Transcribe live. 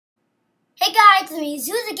Hi, it's me,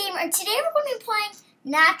 ThE Gamer, and today we're going to be playing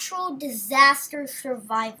Natural Disaster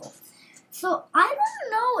Survival. So, I don't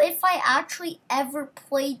know if I actually ever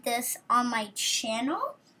played this on my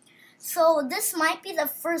channel. So, this might be the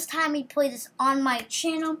first time we play this on my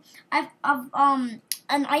channel. And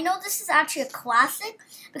I know this is actually a classic,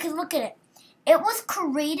 because look at it. It was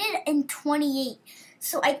created in 28.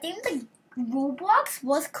 So, I think the Roblox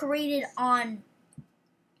was created on,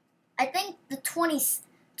 I think, the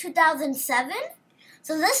 2007.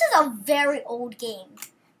 So this is a very old game,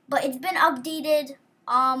 but it's been updated.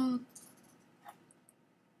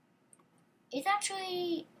 It's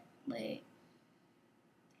actually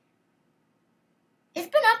it's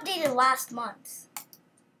been updated last month.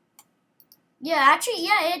 Yeah,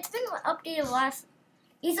 it's been updated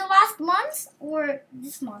either last month or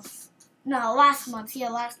this month. No, last month. Yeah,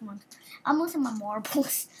 last month. I'm losing my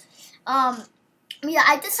marbles. Yeah,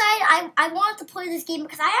 I decided I wanted to play this game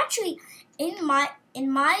because I actually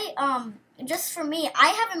just for me, I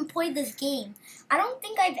haven't played this game. I don't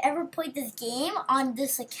think I've ever played this game on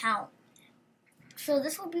this account. So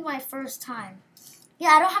this will be my first time. Yeah,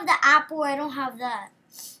 I don't have the app or I don't have that.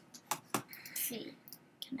 Let's see.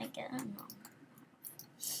 Can I get it? No.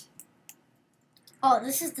 Oh,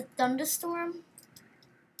 this is the thunderstorm.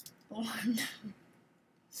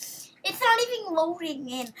 It's not even loading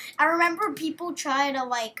in. I remember people try to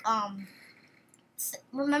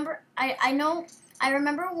I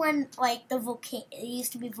remember when it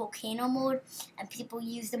used to be volcano mode and people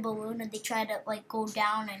used the balloon and they tried to go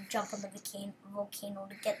down and jump on the volcano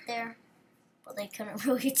to get there, but they couldn't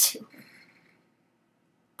really do it.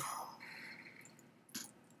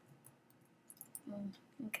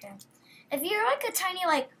 Okay. If you hear a tiny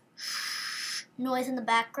noise in the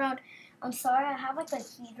background, I'm sorry, I have a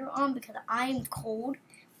heater on because I'm cold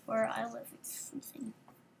where I live. It's freezing.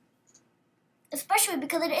 Especially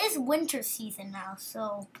because it is winter season now,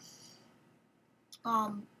 so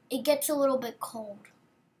it gets a little bit cold.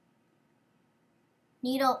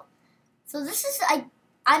 So this is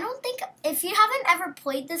I don't think, if you haven't ever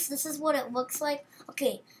played this is what it looks like.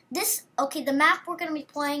 Okay, the map we're gonna be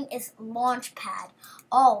playing is Launchpad.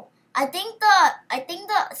 Oh, I think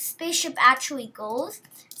the spaceship actually goes.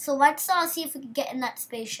 So let's see if we can get in that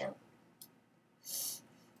spaceship.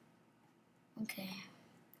 Okay.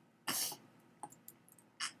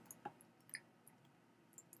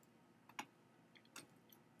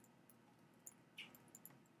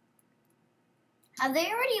 Have they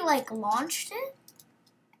already launched it?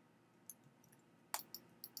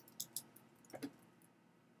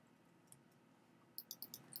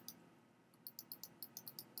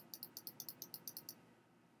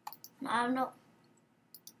 I don't know.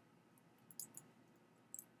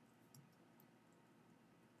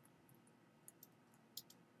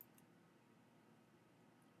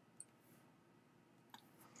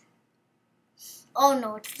 Oh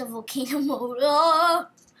no, it's the volcano mode. Oh,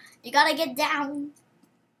 you gotta get down.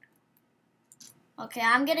 Okay,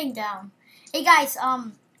 I'm getting down. Hey guys,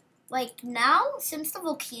 now, since the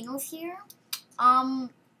volcano's here, oh,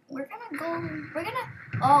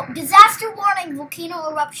 disaster warning,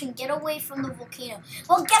 volcano eruption, get away from the volcano.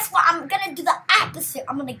 Well, guess what? I'm gonna do the opposite.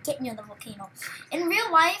 I'm gonna get near the volcano. In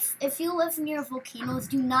real life, if you live near volcanoes,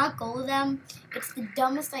 do not go to them. It's a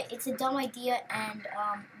dumb idea, and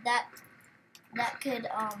that could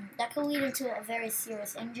lead into a very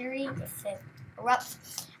serious injury if it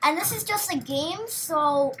erupts. And this is just a game,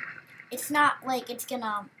 so it's not like it's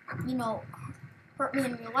gonna, hurt me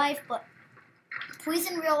in real life, but please,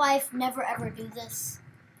 in real life, never ever do this,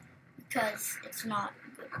 because it's not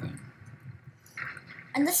a good thing.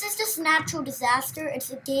 And this is just natural disaster. It's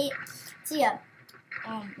a game, so yeah,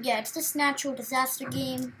 it's this natural disaster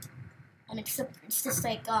game, and it's just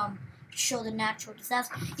show the natural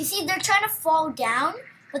disaster. You see, they're trying to fall down,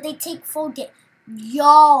 but they take full damage.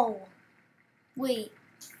 Yo! Wait.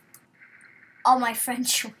 Oh, my friend.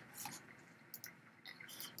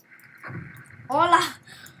 Hola.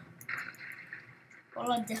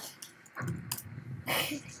 Hola,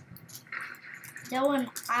 Dylan,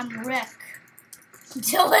 I'm Rick.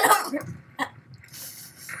 Dylan, I'm Rick.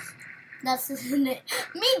 That's isn't it.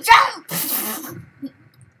 Me jump!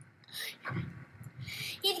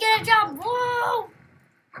 He's gonna jump. Whoa!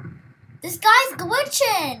 This guy's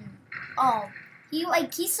glitching. Oh,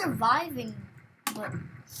 he's surviving. But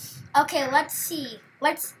okay, let's see.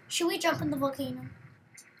 Should we jump in the volcano?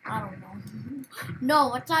 I don't know. No,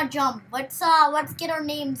 let's not jump. Let's get our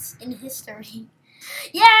names in history.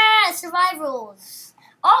 Yeah, survivals.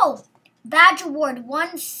 Oh, badge award.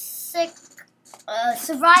 1 sick.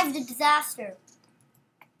 Survived the disaster.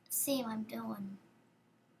 Let's see what I'm doing.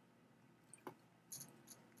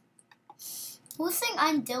 Who's saying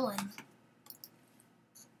I'm Dylan?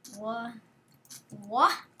 What?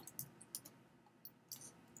 What?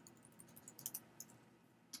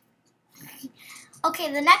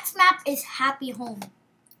 Okay, the next map is Happy Home.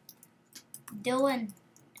 Dylan,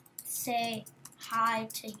 say hi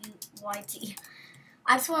to you, YT.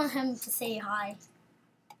 I just want him to say hi.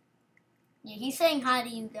 Yeah, he's saying hi to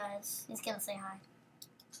you guys. He's gonna say hi.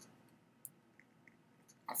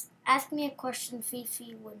 Ask me a question,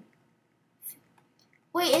 Fifi.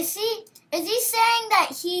 Wait, is he saying that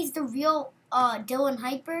he's the real Dylan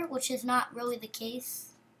Hyper, which is not really the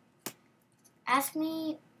case? Ask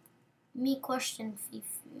me question,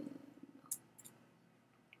 Fifi.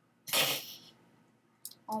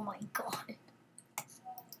 Oh my god.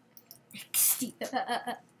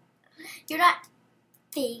 You're not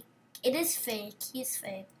fake. It is fake. He's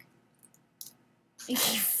fake.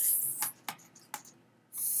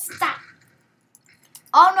 Stop.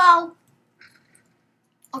 Oh no.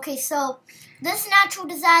 Okay, so this natural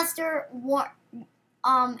disaster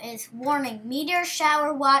is warning: meteor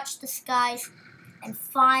shower, watch the skies, and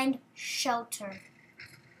find shelter.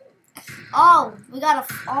 Oh, we got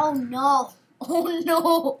a. Oh no! Oh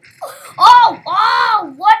no!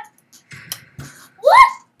 Oh! What?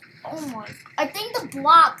 What? Oh my! I think the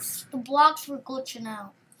blocks were glitching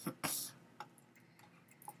out.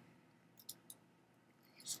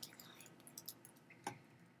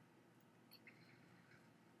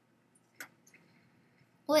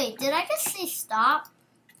 Wait, did I just say stop?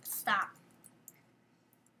 Stop.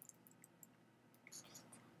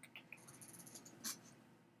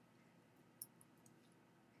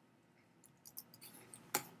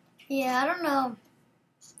 Yeah, I don't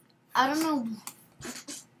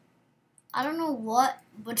know what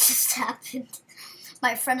just happened.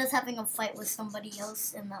 My friend is having a fight with somebody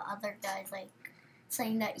else, and the other guy's like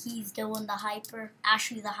saying that he's doing the hyper,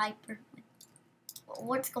 Ashley the hyper.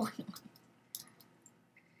 What's going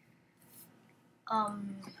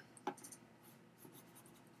on?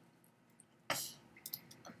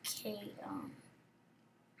 Okay,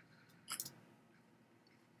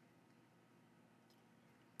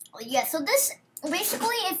 yeah, so this,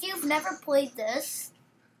 basically, if you've never played this,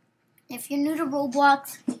 if you're new to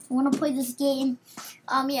Roblox, you want to play this game,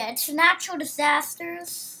 yeah, it's natural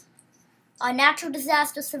disasters, natural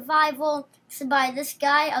disaster survival. So by this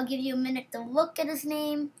guy, I'll give you a minute to look at his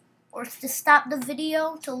name, or to stop the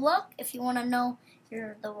video to look if you want to know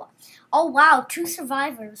you're the one. Oh wow, 2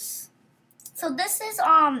 survivors. So this is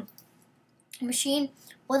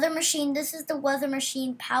weather machine. This is the weather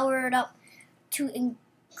machine. Power it up to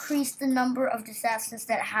increase the number of disasters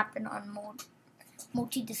that happen on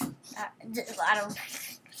I don't know.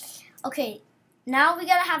 Okay, now we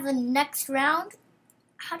gotta have the next round.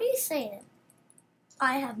 How do you say it?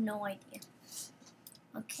 I have no idea.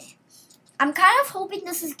 Okay. I'm kind of hoping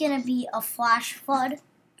this is gonna be a flash flood.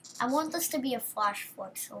 I want this to be a flash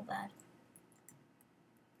flood so bad.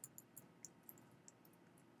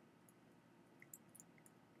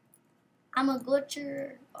 I'm a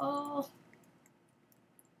glitcher. Oh.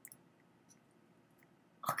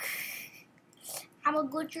 Okay. I'm a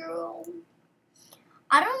glitcher.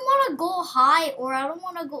 I don't want to go high or I don't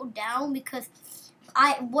want to go down because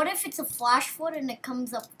what if it's a flash flood and it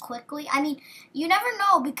comes up quickly? I mean, you never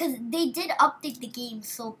know because they did update the game,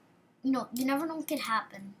 so you never know what could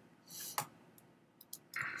happen.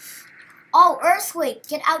 Oh, earthquake!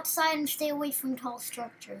 Get outside and stay away from tall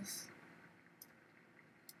structures.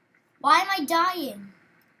 Why am I dying?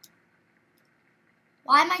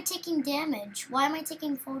 Why am I taking damage? Why am I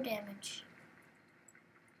taking full damage?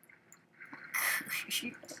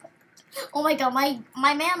 Oh my god, my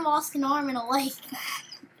man lost an arm and a leg.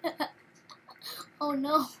 Oh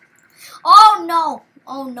no. Oh no.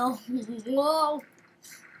 Oh no. Whoa.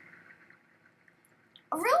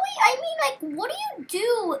 Really? I mean, like, what do you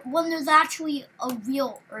do when there's actually a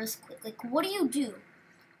real earthquake? Like, what do you do?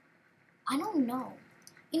 I don't know.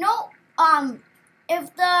 You know,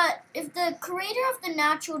 if the creator of the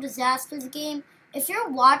natural disasters game, if you're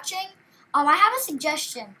watching, I have a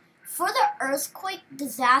suggestion. For the earthquake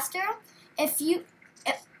disaster,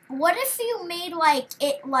 what if you made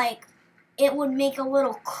it would make a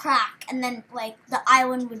little crack and then like the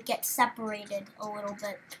island would get separated a little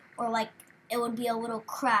bit, or like it would be a little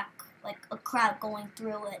crack, like a crack going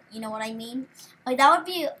through it. You know what I mean? Like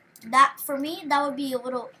for me that would be a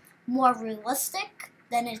little more realistic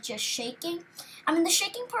than it just shaking. I mean the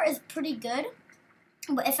shaking part is pretty good,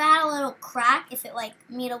 but if it had a little crack, if it like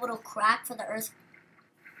made a little crack for the earth.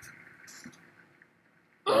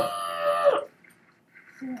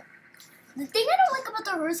 The thing I don't like about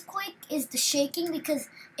the earthquake is the shaking because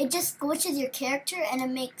it just glitches your character and it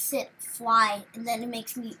makes it fly. And then it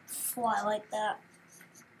makes me fly like that.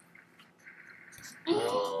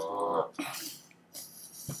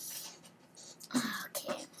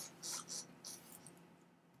 Okay.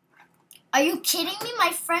 Are you kidding me?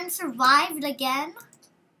 My friend survived again?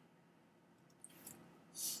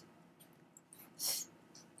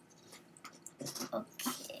 Okay.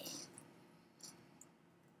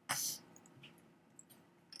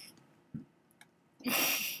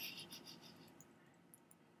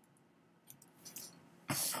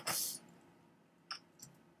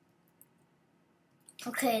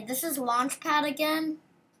 Okay, this is Launchpad again.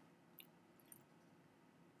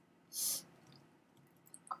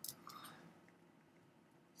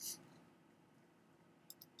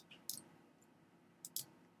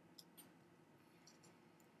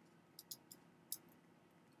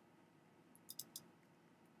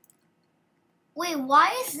 Wait,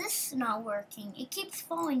 why is this not working? It keeps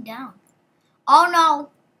falling down. Oh no!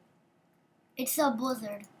 It's a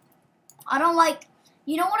blizzard. I don't like.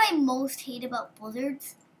 You know what I most hate about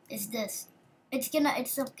blizzards is this. It's gonna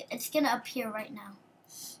appear right now.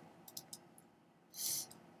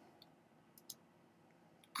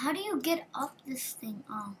 How do you get up this thing?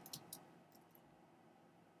 Oh.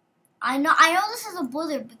 I know this is a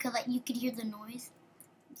blizzard because you could hear the noise.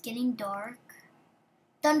 It's getting dark.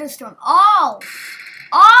 Thunderstorm. Oh!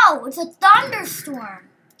 Oh, it's a thunderstorm.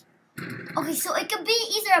 Okay, so it could be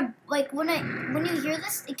either like when you hear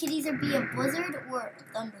this, it could either be a blizzard or a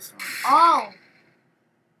thunderstorm. Oh.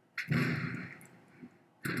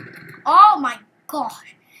 Oh my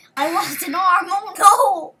gosh. I lost an arm.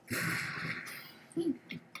 Oh no.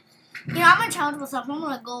 You know, I'm gonna challenge myself. I'm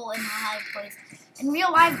gonna go in a high place. In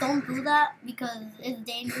real life, don't do that because it's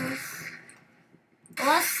dangerous. But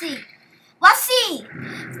let's see. Let's see.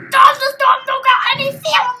 Thunderstorm don't got any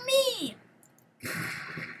fear on me.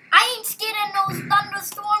 I ain't scared of no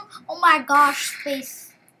thunderstorm. Oh my gosh,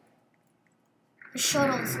 space. The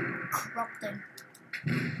shuttle's corrupting.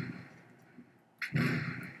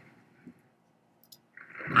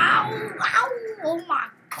 Ow! Ow! Oh my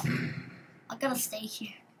god. I gotta stay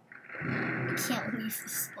here. I can't leave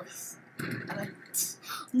this place.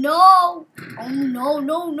 No! Oh no,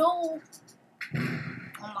 no, no!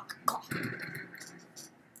 Oh my god.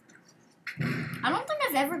 I don't think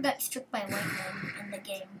I've ever got struck by lightning in the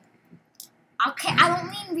game. Okay, I don't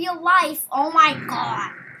mean real life. Oh my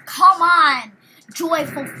god. Come on.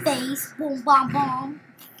 Joyful face. Boom, bom, bom.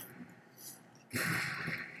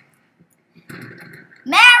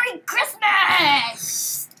 Merry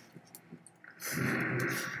Christmas!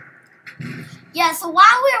 Yeah, so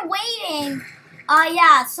while we're waiting,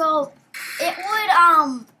 yeah, so it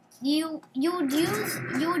would, you would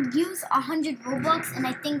use 100 Robux, and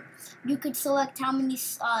I think you could select how many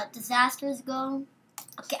disasters go.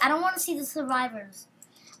 Okay, I don't want to see the survivors.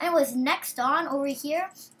 Anyways, next on over here,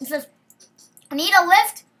 it says, I need a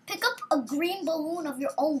lift. Pick up a green balloon of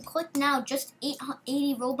your own. Click now, just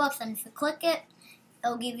 80 Robux, and if you click it,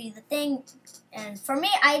 it'll give you the thing. And for me,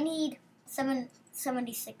 I need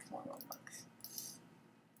 76 more Robux.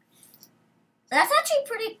 That's actually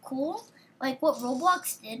pretty cool. Like what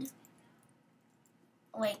Roblox did.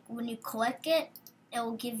 Like when you click it, it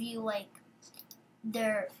will give you like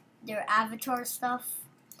their avatar stuff.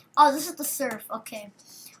 Oh, this is the surf. Okay.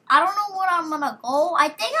 I don't know what I'm gonna go. I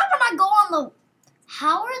think I'm gonna go on the.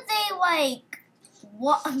 How are they like?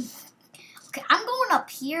 What? Okay, I'm going up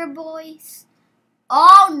here, boys.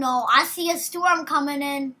 Oh no, I see a storm coming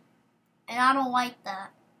in, and I don't like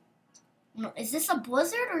that. No, is this a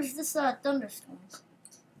blizzard or is this a thunderstorm?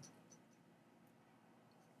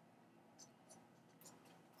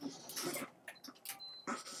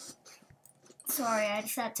 Sorry, I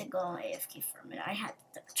just had to go on AFK for a minute. I had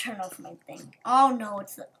to turn off my thing. Oh no,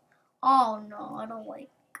 it's the. Oh no, I don't like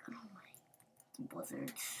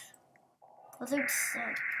blizzards. Blizzards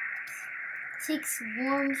suck. Takes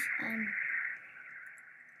warmth and.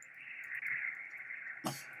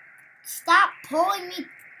 Stop pulling me.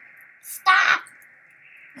 Stop!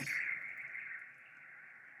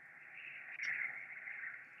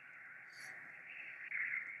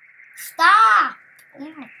 Stop! Oh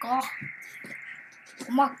my god.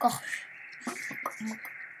 Oh my gosh. Oh my god.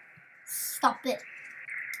 Stop it.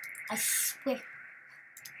 I swear.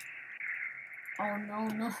 Oh no,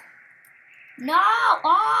 no. No!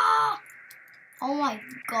 Oh! Oh my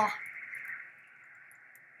god.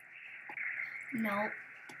 No.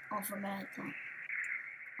 Oh, for a minute, I thought.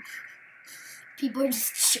 People are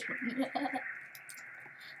just chilling.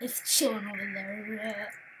 It's chilling over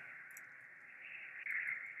there.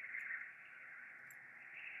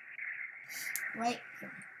 right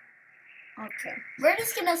here. Okay. We're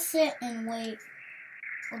just gonna sit and wait.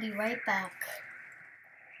 We'll be right back.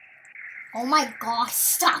 Oh my gosh,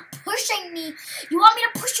 stop pushing me. You want me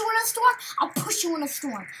to push you in a storm? I'll push you in a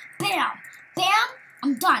storm. Bam. Bam.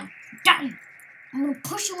 I'm done. Done. I'm gonna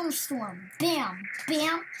push you in a storm. Bam.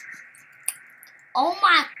 Bam. Oh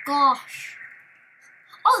my gosh.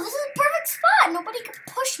 Oh, this is a perfect spot. Nobody can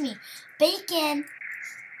push me. Bacon,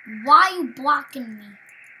 why are you blocking me?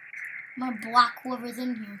 I'm gonna block whoever's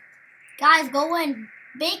in here. Guys, go in.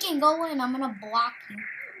 Bacon, go in. I'm gonna block you.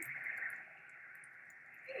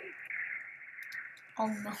 Oh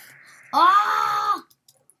no. Ah!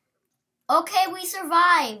 Okay, we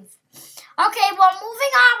survived. Okay, well,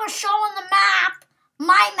 moving on, we're showing the map.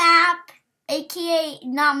 My map, aka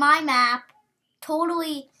not my map,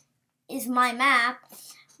 totally is my map.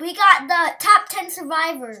 We got the top 10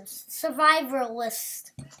 survivors, survivor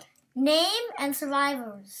list. Name and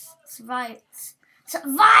survivors. Survivors!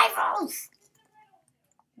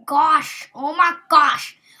 Gosh, oh my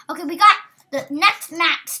gosh. Okay, we got the next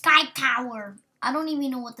map, Sky Tower. I don't even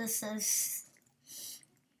know what this is.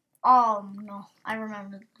 Oh no, I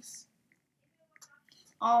remember this.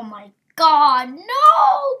 Oh my god,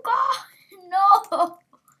 no, God, no.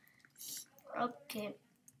 Okay.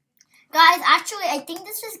 Guys, actually, I think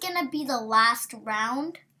this is gonna be the last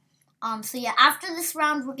round. So yeah, after this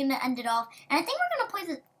round, we're gonna end it off. And I think we're gonna play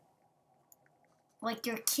the... Like,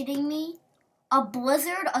 you're kidding me? A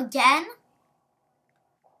blizzard again?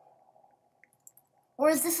 Or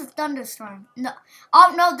is this a thunderstorm? No.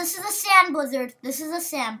 Oh, no, this is a sand blizzard. This is a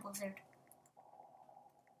sand blizzard.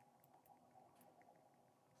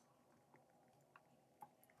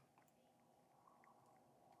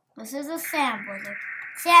 This is a sand blizzard.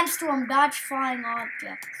 Sandstorm, dodge flying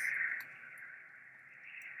objects.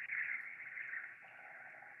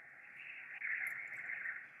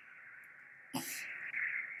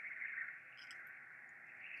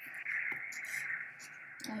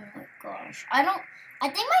 Oh my gosh. I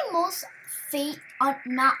think my most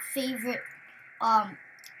not favorite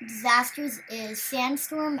disasters is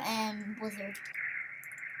sandstorm and blizzard.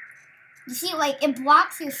 You see, like, it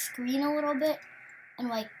blocks your screen a little bit, and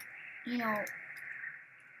like, you know,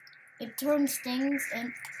 it turns things,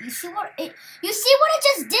 and you see what it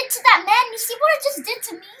just did to that man? You see what it just did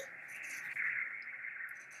to me?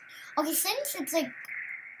 Okay, since it's like,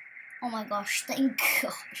 oh my gosh, thank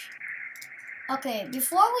gosh. Okay,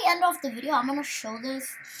 before we end off the video, I'm gonna show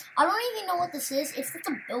this. I don't even know what this is. It's just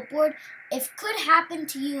a billboard. It could happen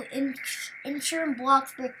to you. Insurance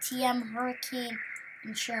Bloxburg TM Hurricane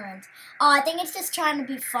Insurance. I think it's just trying to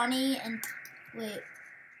be funny. And wait,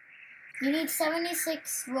 you need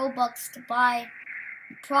 76 Robux to buy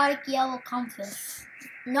product yellow compass.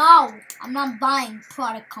 No, I'm not buying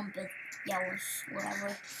product compass yellows,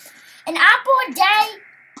 whatever. An apple a day,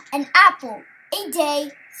 an apple a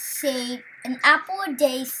day save. An apple a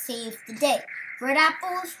day saves the day. Red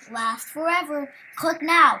apples last forever. Click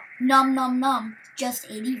now. Num num num. Just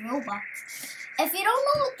 80 Robux. If you don't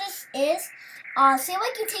know what this is, say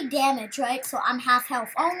like you take damage, right? So I'm half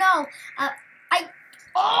health. Oh no.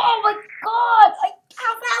 Oh my god. I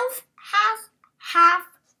have half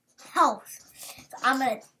health. So I'm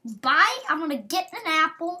gonna get an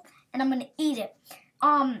apple and I'm gonna eat it.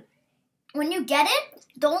 When you get it,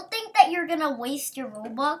 don't think that you're gonna waste your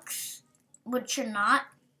Robux. Which you're not.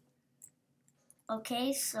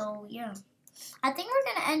 Okay, so yeah. I think we're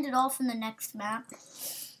gonna end it off in the next map.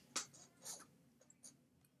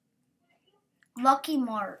 Lucky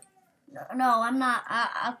Mart. No, I'm not.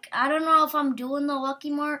 I don't know if I'm doing the Lucky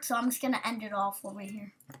Mart, so I'm just gonna end it off over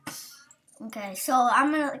here. Okay, so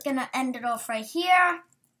I'm gonna end it off right here.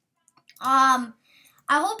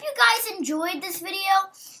 I hope you guys enjoyed this video.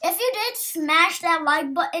 If you did, smash that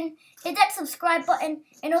like button, hit that subscribe button,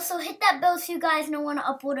 and also hit that bell so you guys know when I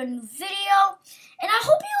upload a new video. And I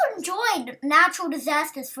hope you enjoyed Natural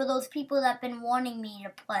Disasters for those people that have been wanting me to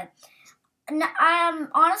play.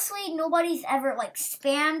 Honestly, nobody's ever like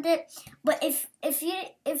spammed it, but if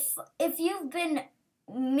you've been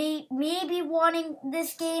maybe wanting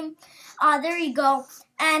this game, there you go.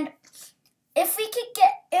 And if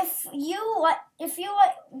you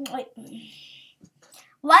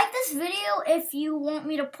like this video, if you want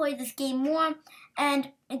me to play this game more,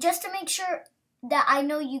 and just to make sure that I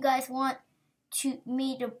know you guys want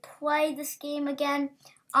me to play this game again,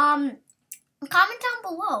 comment down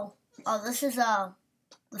below. Oh, this is the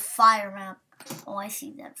fire map. Oh, I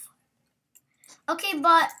see that. Okay,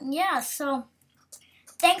 but yeah, so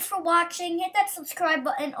thanks for watching. Hit that subscribe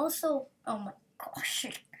button. Also, oh my gosh,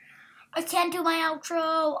 I can't do my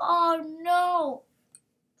outro. Oh no.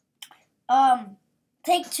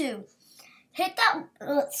 Take two. hit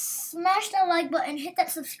that, smash that like button, hit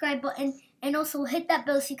that subscribe button, and also hit that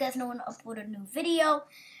bell so you guys know when I upload a new video.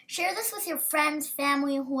 Share this with your friends,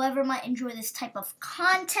 family, whoever might enjoy this type of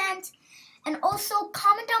content. And also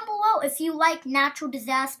comment down below if you like natural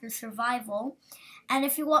disaster survival and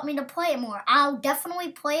if you want me to play it more. I'll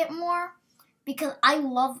definitely play it more because I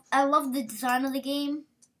love the design of the game.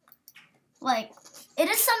 Like, it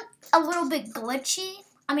is a little bit glitchy.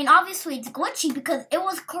 I mean, obviously it's glitchy because it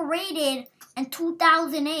was created in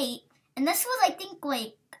 2008, and this was, I think,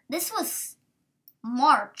 like, this was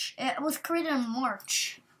March. It was created in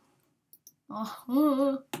March.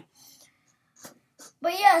 Oh.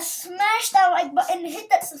 But yeah, smash that like button, hit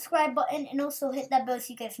that subscribe button, and also hit that bell so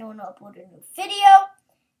you guys know when I upload a new video.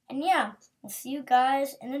 And yeah, I'll see you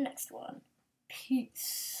guys in the next one.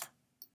 Peace.